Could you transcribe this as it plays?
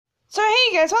So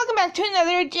hey guys, welcome back to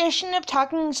another edition of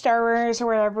Talking Star Wars, or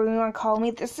whatever you want to call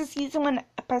me. This is season 1,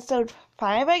 episode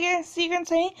 5, I guess you can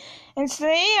say. And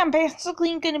today I'm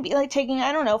basically going to be taking,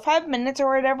 5 minutes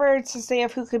or whatever to say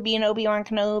of who could be an Obi-Wan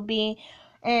Kenobi.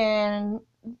 And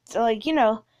do a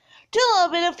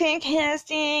little bit of fan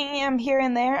casting here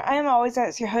and there. I'm always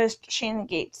as your host, Shannon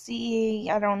Gatesy.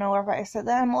 I don't know if I said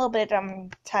that. I'm a little bit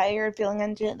tired, feeling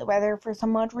under the weather for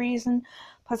some odd reason.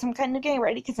 Plus, I'm kind of getting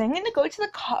ready because I'm going to go to the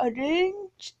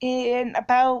cottage in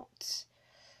about,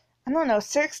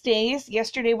 6 days.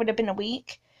 Yesterday would have been a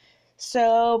week.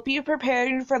 So be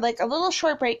prepared for a little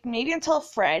short break, maybe until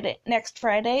next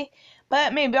Friday.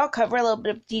 But maybe I'll cover a little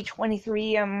bit of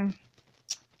D23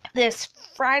 this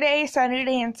Friday,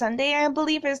 Saturday, and Sunday, I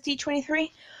believe, is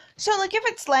D23. So, if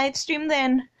it's live streamed,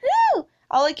 then,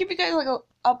 I'll give you guys,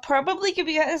 I'll probably give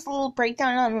you guys a little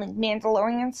breakdown on,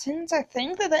 Mandalorian, since I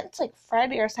think that's,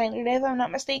 Friday or Saturday, if I'm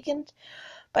not mistaken.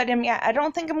 But, I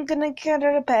don't think I'm gonna get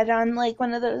out of bed on,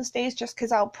 one of those days, just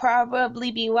because I'll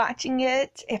probably be watching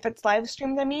it, if it's live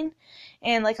streamed, and,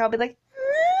 I'll be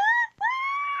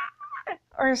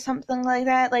or something like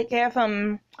that, if,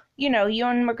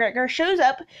 Ewan McGregor shows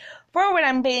up for what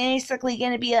I'm basically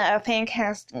going to be fan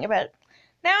casting about.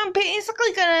 Now, I'm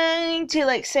basically going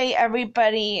to, say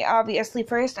everybody, obviously,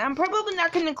 first. I'm probably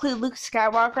not going to include Luke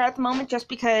Skywalker at the moment, just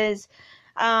because,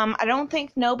 I don't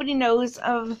think nobody knows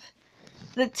of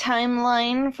the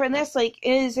timeline for this.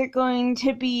 Is it going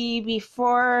to be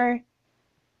before...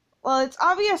 Well, it's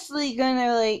obviously going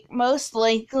to, most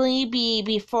likely be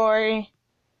before,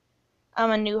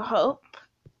 A New Hope.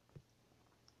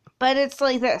 But it's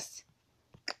this.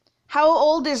 How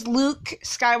old is Luke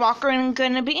Skywalker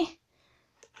going to be?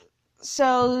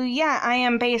 So, yeah, I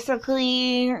am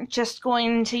basically just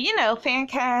going to, fan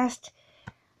cast.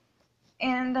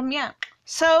 And,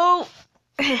 So,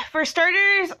 for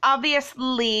starters,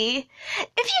 obviously,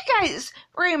 if you guys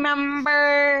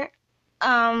remember,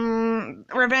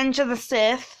 Revenge of the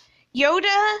Sith,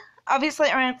 Yoda, obviously,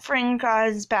 Frank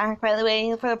is back, by the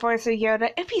way, for the Force of Yoda.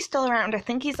 If he's still around, I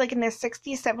think he's in his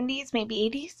 60s, 70s, maybe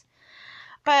 80s.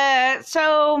 But,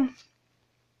 so...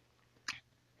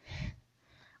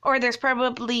 Or there's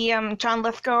probably, John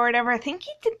Lithgow or whatever. I think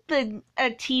he did a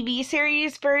TV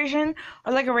series version,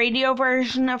 or a radio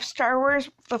version of Star Wars,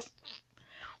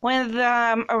 one of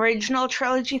the original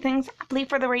trilogy things, I believe,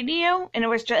 for the radio. And it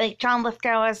was just, John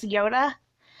Lithgow as Yoda.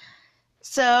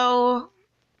 So,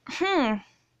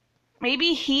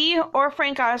 maybe he or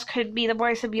Frank Oz could be the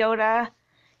voice of Yoda,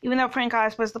 even though Frank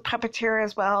Oz was the puppeteer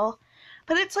as well.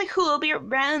 But it's who will be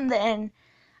around then?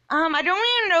 I don't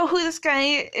even know who this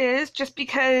guy is, just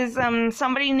because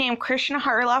somebody named Christian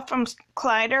Harloff from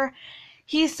Collider,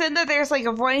 he said that there's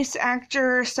a voice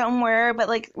actor somewhere, but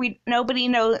nobody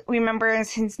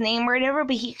remembers his name or whatever,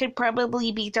 but he could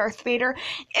probably be Darth Vader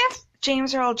if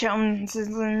James Earl Jones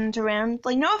isn't around.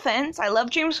 No offense, I love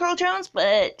James Earl Jones,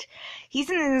 but he's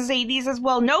in his 80s as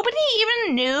well. Nobody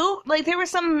even knew. There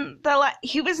was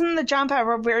he was in the Jon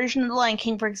Favreau version of The Lion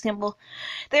King, for example.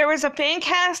 There was a fan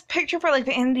cast picture for, the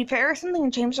Vanity Fair or something,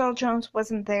 and James Earl Jones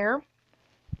wasn't there.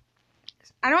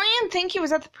 I don't even think he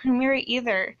was at the premiere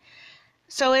either.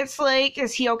 So it's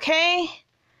is he okay?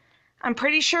 I'm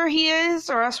pretty sure he is,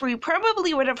 or else we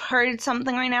probably would have heard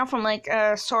something right now from,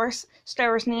 a source, Star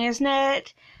Wars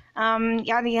Newsnet,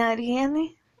 yada, yada, yada.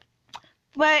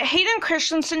 But Hayden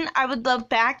Christensen, I would love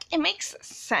back. It makes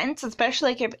sense,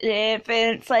 especially, if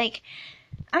it's,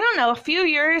 a few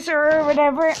years or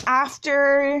whatever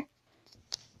after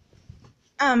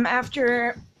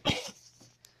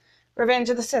Revenge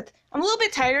of the Sith. I'm a little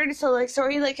bit tired, so,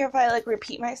 sorry, if I,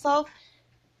 repeat myself.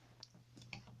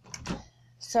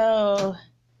 So,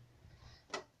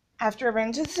 after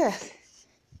Revenge of the Sith.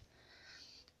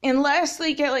 Unless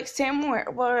they get, Sam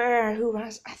Witwer, who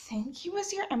was, I think he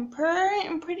was your Emperor,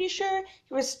 I'm pretty sure.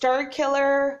 He was Star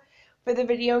Killer for the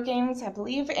video games, I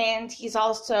believe, and he's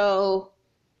also,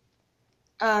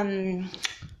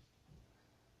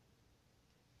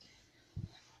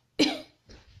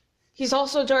 he's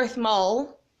also Darth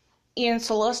Maul in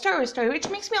Solo Star Wars Story, which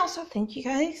makes me also think, you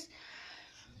guys,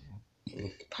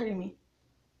 pardon me,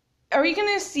 are we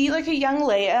gonna see, a young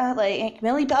Leia?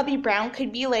 Millie Bobby Brown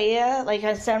could be Leia.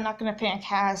 I said, I'm not gonna fan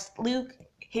cast Luke.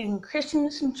 Hayden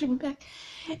Christensen should be back.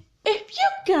 If you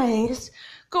guys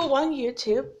go on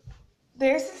YouTube,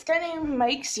 there's this guy named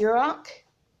Mike Zero,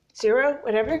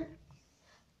 whatever.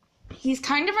 He's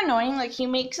kind of annoying. He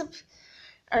makes up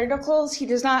articles. He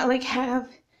does not, have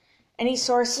any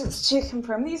sources to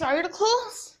confirm these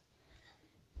articles.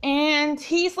 And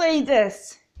he's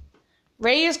this.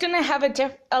 Rey is going to have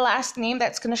a last name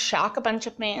that's going to shock a bunch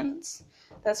of fans.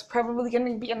 That's probably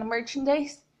going to be on the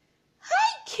merchandise.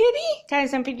 Hi, kitty!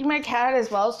 Guys, I'm feeding my cat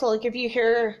as well, so like if you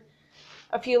hear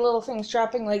a few little things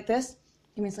dropping like this,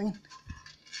 give me a second.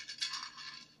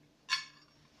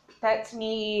 That's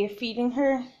me feeding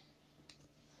her.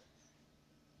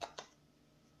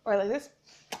 Or like this.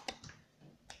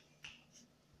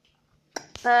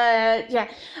 But yeah,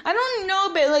 I don't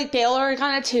know about like Bail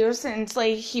Organa too, since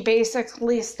like he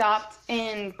basically stopped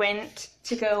and went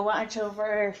to go watch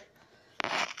over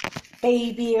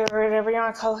baby or whatever you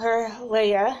want to call her,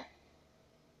 Leia.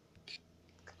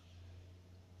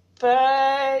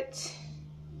 But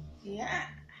yeah.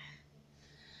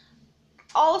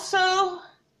 Also,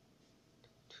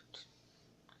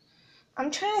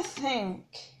 I'm trying to think.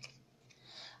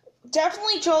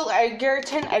 Definitely Joel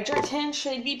Edgerton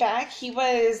should be back. He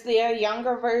was the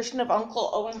younger version of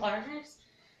Uncle Owen Larners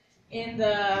in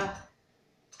the...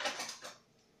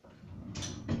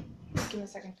 Give me a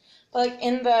second. But like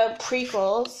in the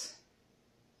prequels.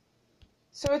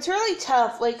 So it's really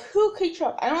tough. Like, who could show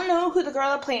up? I don't know who the girl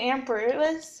that played Aunt Beru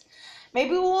is.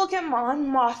 Maybe we'll get Mon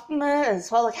Mothma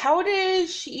as well. Like, how did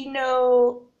she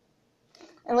know...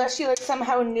 Unless she like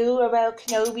somehow knew about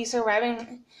Kenobi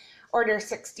surviving Order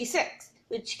 66,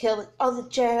 which killed all the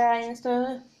Jedi and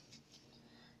stuff.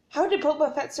 How did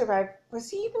Boba Fett survive? Was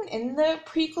he even in the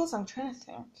prequels? I'm trying to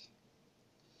think.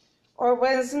 Or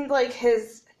wasn't like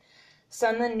his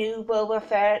son the new Boba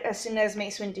Fett as soon as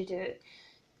Mace Windu did it?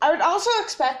 I would also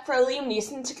expect for Liam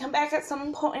Neeson to come back at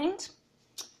some point,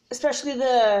 especially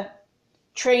the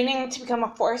training to become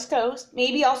a Force Ghost.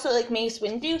 Maybe also like Mace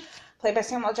Windu, played by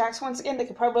Samuel Jackson once again. They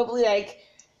could probably like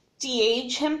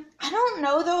de-age him. I don't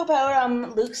know though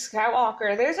about Luke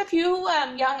Skywalker. There's a few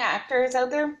young actors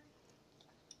out there,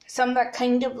 some that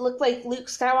kind of look like Luke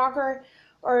Skywalker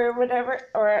or whatever,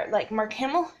 or like Mark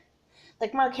Hamill.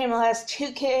 Like Mark Hamill has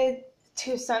two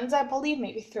sons, I believe,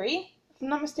 maybe 3, if I'm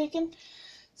not mistaken.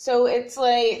 So it's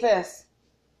like this.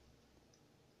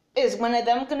 Is one of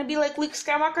them going to be like Luke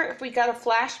Skywalker if we got a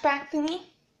flashback thingy?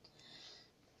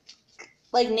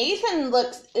 Like Nathan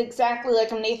looks exactly like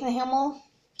him, Nathan Hamill.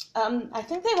 I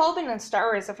think they've all been in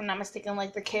Star Wars, if I'm not mistaken,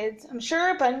 like the kids. I'm sure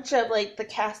a bunch of like the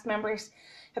cast members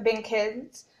have been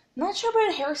kids. I'm not sure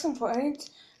about Harrison Ford,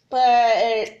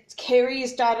 but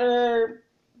Carrie's daughter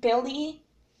Billy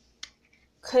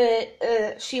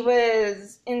she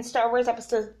was in Star Wars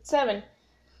Episode 7,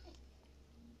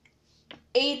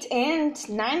 8, and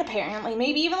 9 apparently.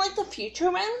 Maybe even like the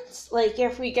future ones. Like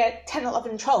if we get 10,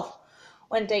 11, 12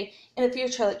 one day in the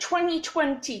future, like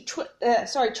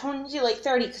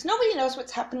 2030, because nobody knows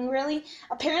what's happening really.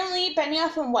 Apparently,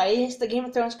 Benioff and Weiss, the Game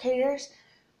of Thrones creators,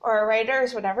 or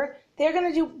writers, whatever, they're going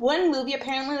to do one movie,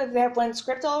 apparently, like they have one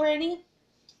script already.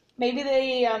 Maybe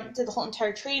they did the whole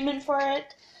entire treatment for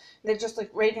it. They're just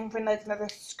like waiting for like another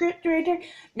script writer.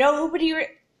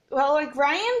 Well, like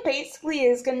Ryan basically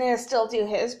is going to still do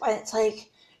his, but it's like,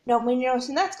 nobody knows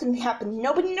when that's going to happen.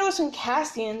 Nobody knows when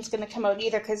Cassian's going to come out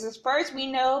either, because as far as we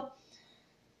know,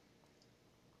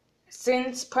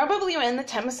 since probably in the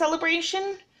Tema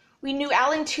celebration, we knew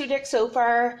Alan Tudyk so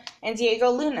far and Diego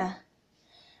Luna.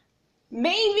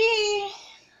 Maybe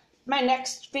my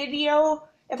next video,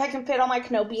 if I can fit all my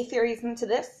Kenobi theories into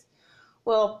this,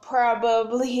 will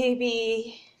probably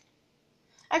be...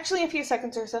 Actually, a few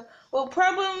seconds or so. Will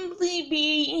probably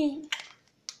be...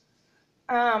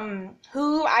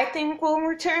 who I think will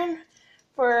return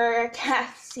for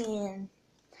Cassian.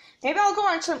 Maybe I'll go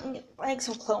on some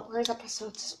Clone Wars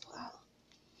episodes as well.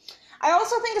 I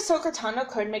also think Ahsoka Tano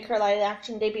could make her live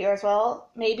action debut as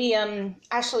well. Maybe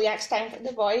Ashley Eckstein for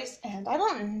the voice, and I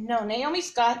don't know, Naomi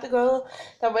Scott, the girl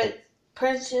that was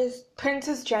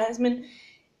Princess Jasmine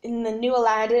in the new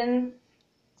Aladdin,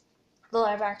 the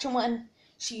live action one.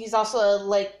 She's also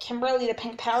like Kimberly the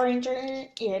Pink Power Ranger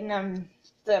in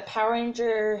the Power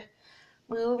Ranger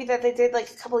movie that they did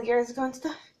like a couple of years ago and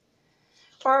stuff.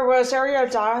 Or Rosario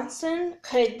Dawson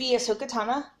could be Ahsoka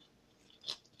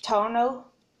Tano,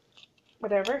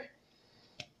 whatever.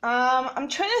 I'm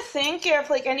trying to think if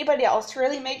like anybody else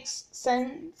really makes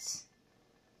sense.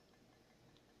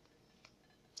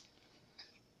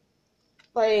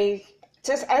 Like,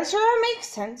 does Ezra make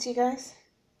sense, you guys?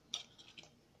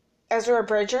 Ezra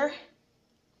Bridger?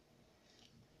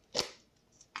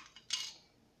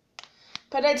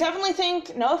 But I definitely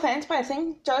think, no offense, but I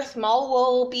think Darth Maul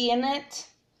will be in it.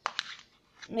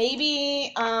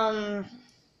 Maybe, I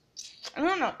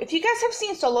don't know. If you guys have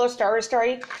seen Solo Star Wars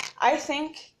Story, I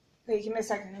think... Wait, give me a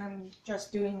second. I'm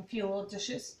just doing a few little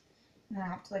dishes. And I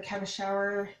have to, like, have a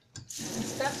shower and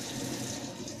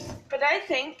stuff. But I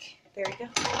think... There we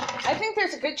go. I think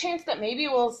there's a good chance that maybe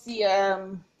we'll see,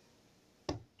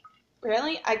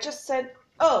 Really? I just said...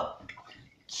 Oh!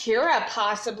 Kira,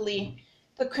 possibly.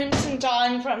 The Crimson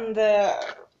Dawn from the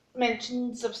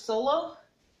mentions of Solo.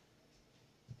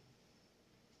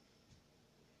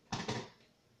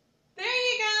 There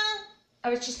you go. I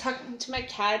was just talking to my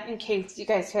cat in case you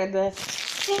guys heard the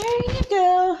there you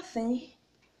go thing.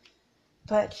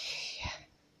 But, yeah.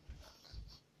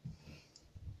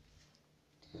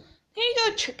 There you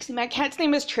go, Trixie. My cat's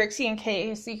name is Trixie in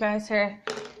case you guys heard.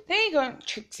 There you go,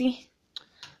 Trixie.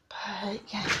 But,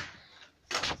 yeah.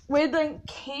 With, like,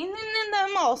 Kanan and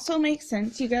them also makes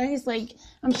sense, you guys. Like,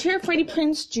 I'm sure Freddie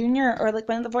Prinze Jr. or, like,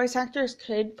 one of the voice actors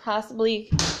could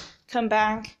possibly come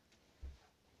back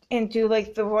and do,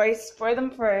 like, the voice for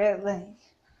them for, like...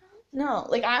 No,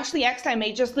 like, Ashley Eckstein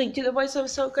may just, like, do the voice of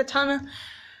Ahsoka Tano,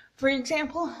 for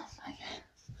example.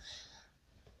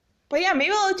 But yeah,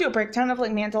 maybe I'll do a breakdown of,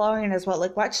 like, Mandalorian as well.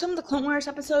 Like, watch some of the Clone Wars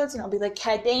episodes, and I'll be like,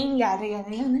 Kadang, yada,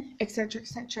 yada, yada, etc.,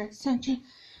 etc., etc.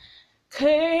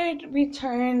 Could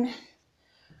return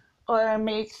or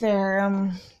make their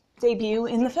debut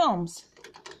in the films.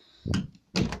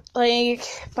 Like,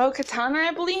 Bo-Katan,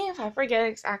 I believe. I forget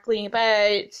exactly,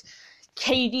 but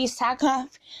Katie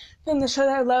Sackhoff from the show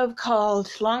that I love called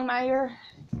Longmire.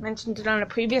 Mentioned it on a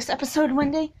previous episode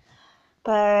one day.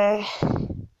 But,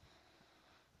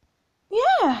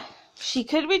 yeah, she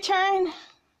could return.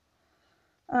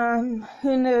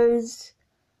 Who knows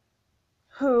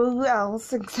who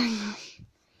else exactly.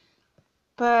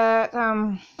 But,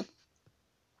 or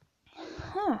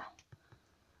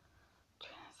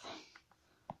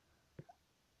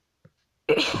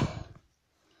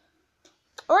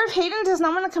if Hayden does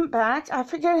not want to come back, I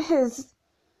forget his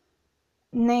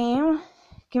name.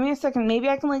 Give me a second. Maybe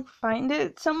I can, like, find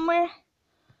it somewhere.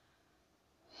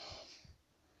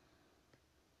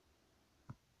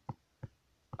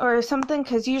 Or something,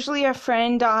 because usually a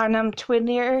friend on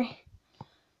Twitter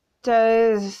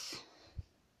does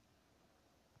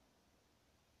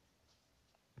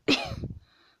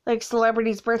like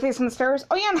celebrities' birthdays and Star Wars.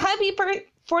 Oh yeah, and happy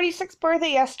 46th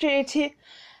birthday yesterday to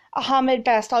Ahmed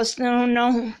Best, also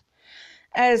known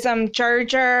as Jar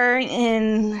Jar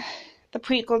in the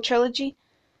prequel trilogy.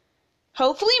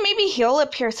 Hopefully, maybe he'll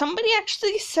appear. Somebody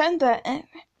actually said that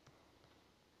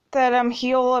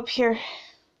he'll appear.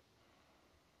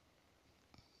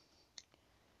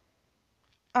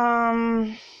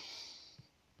 I'm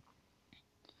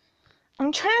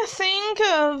trying to think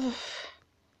of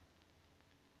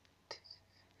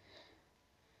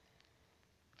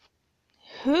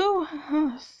who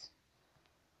else,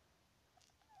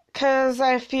 because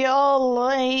I feel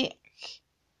like,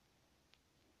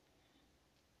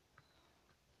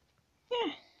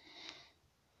 yeah.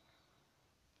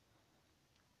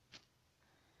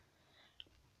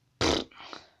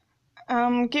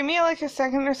 Give me like a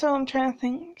second or so. I'm trying to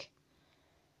think.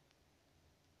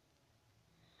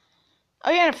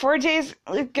 Oh yeah, 4 days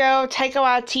ago, Taika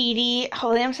Waititi,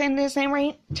 hopefully I'm saying his name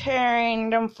right,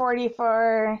 turned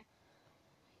 44.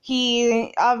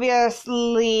 He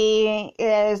obviously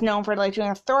is known for like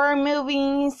doing Thor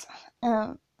movies.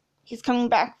 He's coming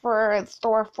back for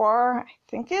Thor 4, I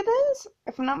think it is,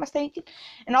 if I'm not mistaken.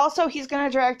 And also he's going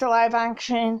to direct a live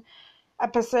action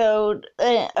episode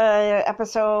of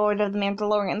The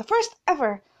Mandalorian, the first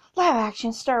ever live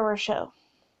action Star Wars show.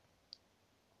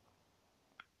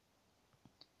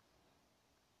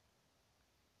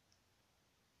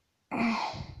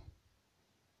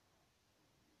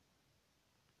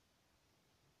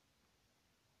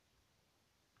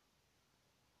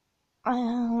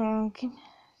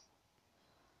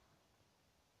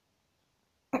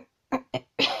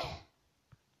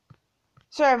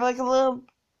 So I have like a little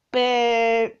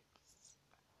bit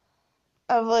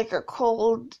of like a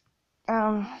cold,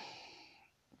 yeah.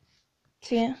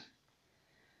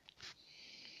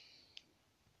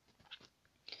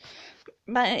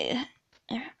 But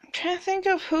I'm trying to think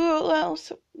of who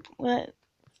else that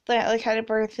like had a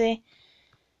birthday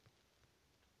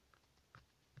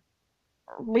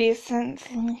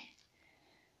recently.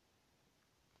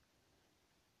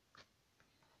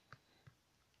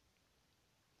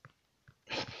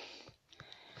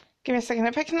 Give me a second.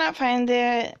 If I cannot find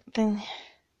it, then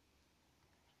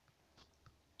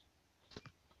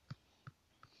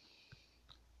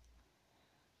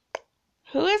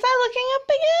who is I looking up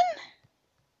again?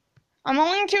 I'm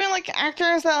only doing like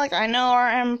actors that like I know or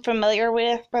I'm familiar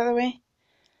with, by the way.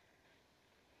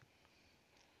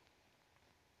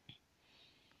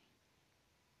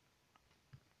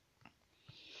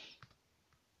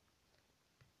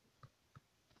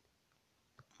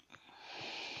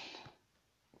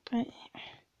 But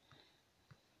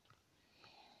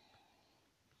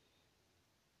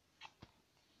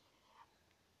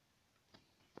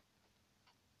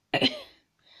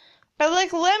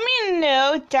like, let me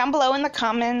know down below in the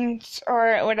comments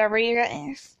or whatever, you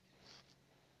guys.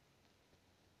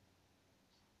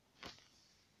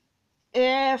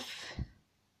 If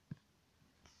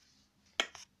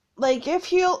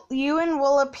Ewan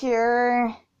will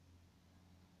appear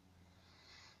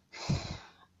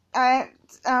at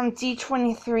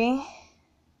D23.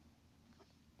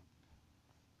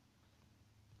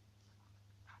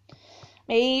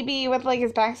 Maybe with like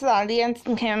his back to the audience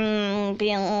and him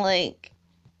being like,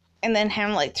 and then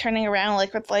him like turning around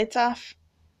like with lights off.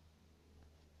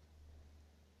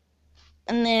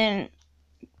 And then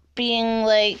being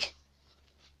like,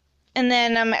 and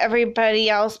then everybody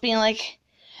else being like,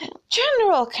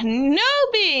 General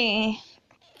Kenobi!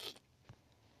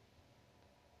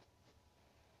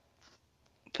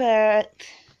 But,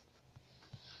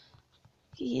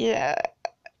 yeah.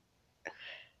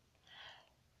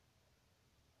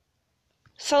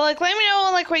 So, like, let me know,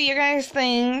 like, what you guys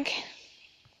think.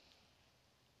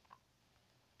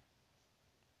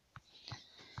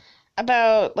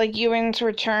 About, like, Ewan's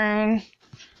return.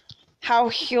 How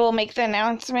he'll make the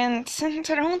announcement.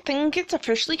 Since I don't think it's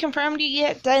officially confirmed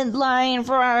yet. Deadline,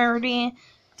 Variety,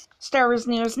 Star Wars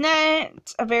News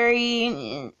Net, a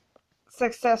very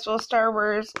successful Star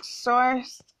Wars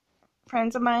source,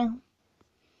 friends of mine.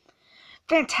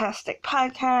 Fantastic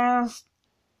podcast.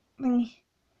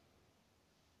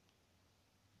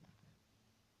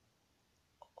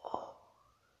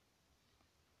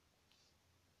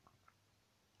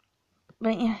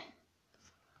 But yeah.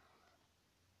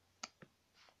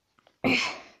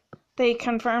 They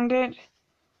confirmed it.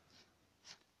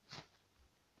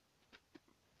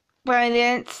 But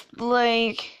it's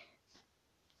like,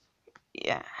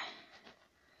 yeah.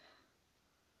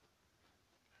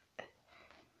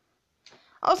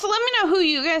 Also, let me know who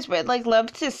you guys would like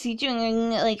love to see doing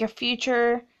like a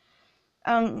future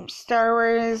Star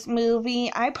Wars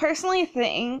movie. I personally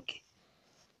think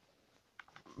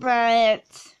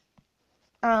that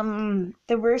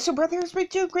the Russo brothers would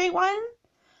do a great one.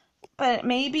 But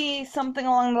maybe something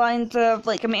along the lines of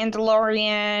like a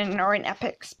Mandalorian or an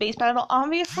epic space battle,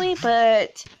 obviously,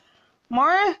 but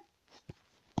more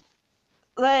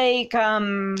like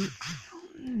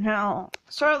no,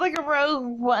 sort of like a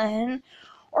Rogue One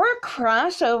or a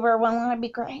crossover one would be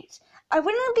great. I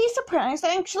wouldn't be surprised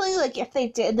actually, like if they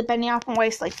did the Benioff and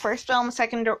Weiss like first film,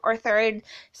 second or third,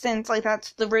 since like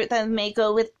that's the route that may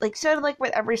go with, like sort of like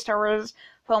what every Star Wars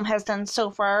film has done so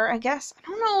far, I guess. I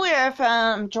don't know if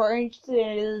George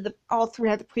did all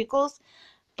three of the prequels,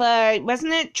 but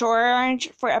wasn't it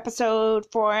George for episode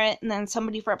 4 and then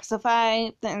somebody for episode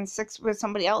 5, then 6 with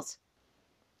somebody else?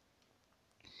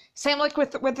 Same like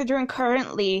with what they're doing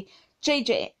currently.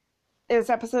 JJ is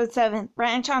episode 7.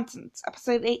 Rian Johnson's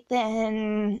episode 8.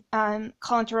 Then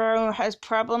Colin Trevorrow has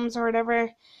problems or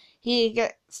whatever. He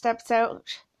steps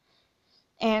out,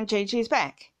 and JJ's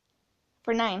back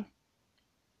for 9.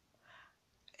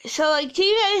 So, like, do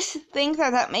you guys think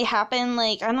that may happen?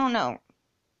 Like, I don't know.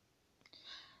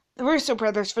 The Russo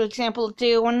brothers, for example,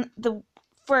 do the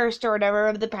first or whatever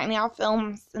of the Benioff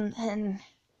films, and then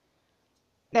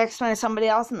next one is somebody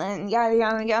else, and then yada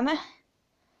yada yada.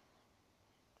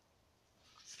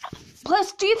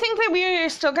 Plus, do you think that we're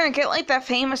still gonna get like that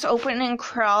famous opening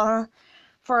crawl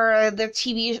for any of the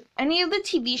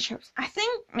TV shows? I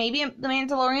think maybe The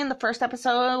Mandalorian, the first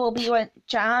episode, will be what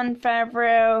Jon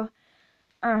Favreau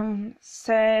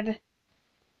said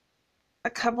a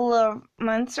couple of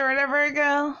months or whatever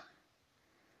ago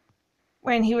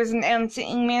when he was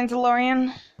announcing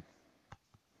Mandalorian.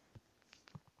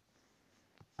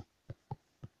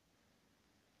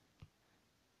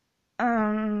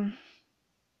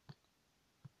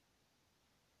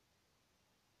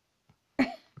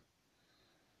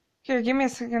 Here, give me a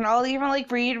second. I'll even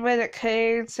like read what it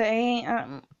could say.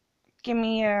 Give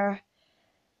me a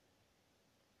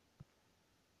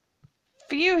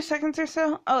few seconds or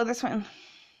so. Oh, this one.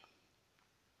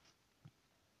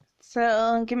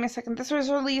 So, give me a second. This was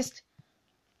released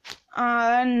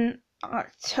on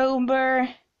October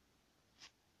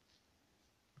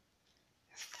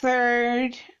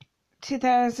 3rd,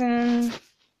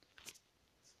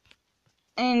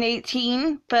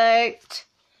 2018, but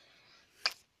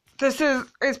this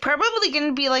is probably going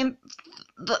to be like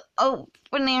the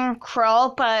opening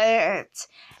crawl, but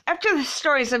after the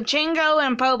stories of Jango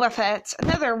and Boba Fett and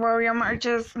other warrior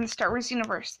marches in the Star Wars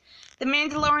universe, The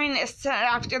Mandalorian is set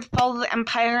after the fall of the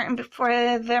Empire and before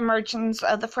the emergence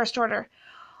of the First Order.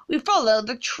 We follow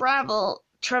the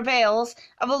travails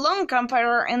of a lone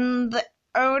gunfighter in the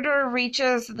outer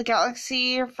reaches of the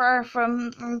galaxy, far from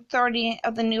the authority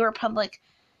of the New Republic.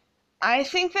 I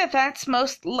think that's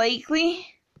most likely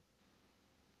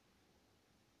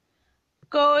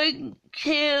going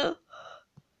to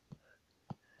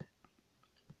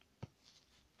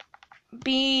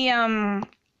be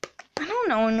I don't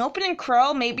know, an opening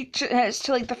crawl maybe to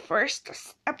like the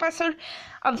first episode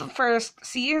of the first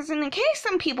season, in case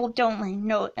some people don't like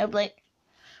know like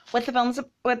what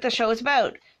the show is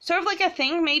about. Sort of like a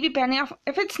thing, maybe Benioff,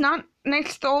 if it's not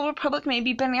Knights of the Old Republic,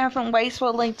 maybe Benioff and Weiss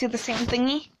will like do the same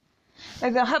thingy.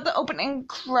 Like they'll have the opening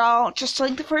crawl just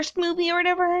like the first movie or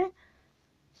whatever.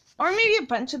 Or maybe a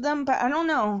bunch of them, but I don't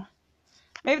know.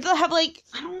 Maybe they'll have like,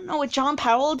 I don't know what John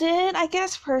Powell did, I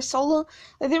guess, for a solo.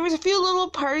 Like there was a few little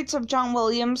parts of John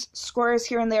Williams' scores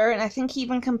here and there, and I think he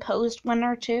even composed one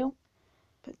or two.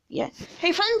 But yeah.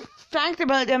 Hey, fun fact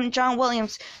about John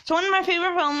Williams. So one of my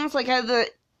favorite films,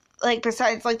 like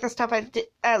besides like the stuff I did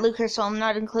at Lucasfilm,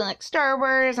 not including like Star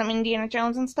Wars, Indiana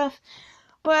Jones and stuff.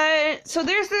 But so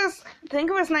there's this, I think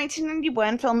it was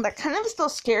 1991 film that kind of still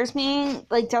scares me,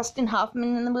 like Dustin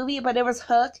Hoffman in the movie, but it was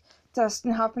Hook.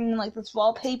 Dustin Hoffman in like this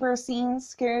wallpaper scene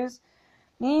scares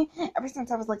me ever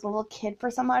since I was like a little kid for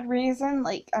some odd reason.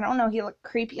 Like I don't know, he looked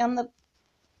creepy on the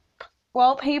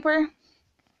wallpaper.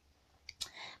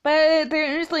 But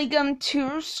there's like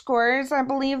two scores, I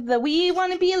believe. The We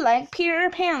Want to Be Like Peter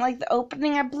Pan, like the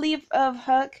opening, I believe, of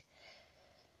Hook.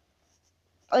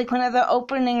 Like one of the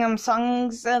opening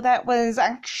songs that was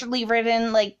actually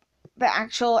written, like the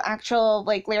actual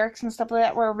like lyrics and stuff like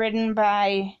that were written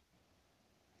by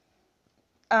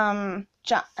John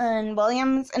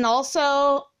Williams, and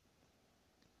also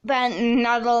that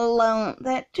Not Alone,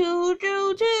 that do,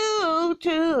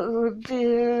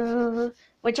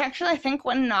 which actually I think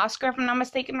won an Oscar if I'm not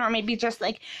mistaken, or maybe just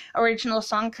like original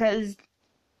song, because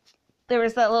there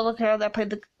was that little girl that played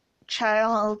the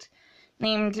child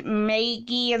named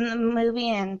Maggie in the movie,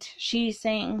 and she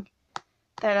sang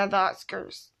that at the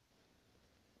Oscars,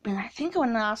 and I think it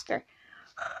won an Oscar.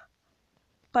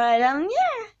 But yeah,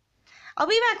 I'll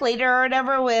be back later or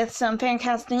whatever with some fan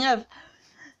casting of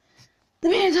The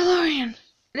Mandalorian.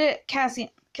 Cassian.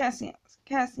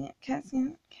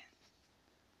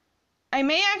 I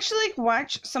may actually like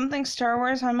watch something Star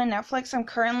Wars on my Netflix. I'm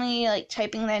currently like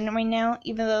typing that in right now,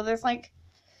 even though there's like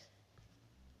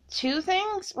 2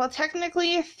 things. Well,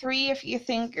 technically 3 if you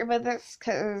think about this,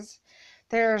 because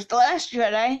there's The Last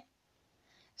Jedi,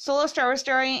 Solo Star Wars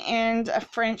Story, and a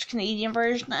French Canadian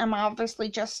version. I'm obviously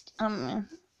just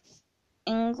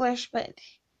English, but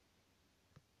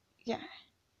yeah.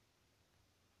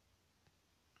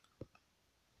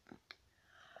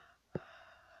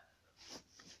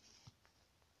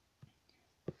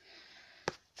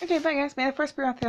 Okay, bye guys. May the first be with you.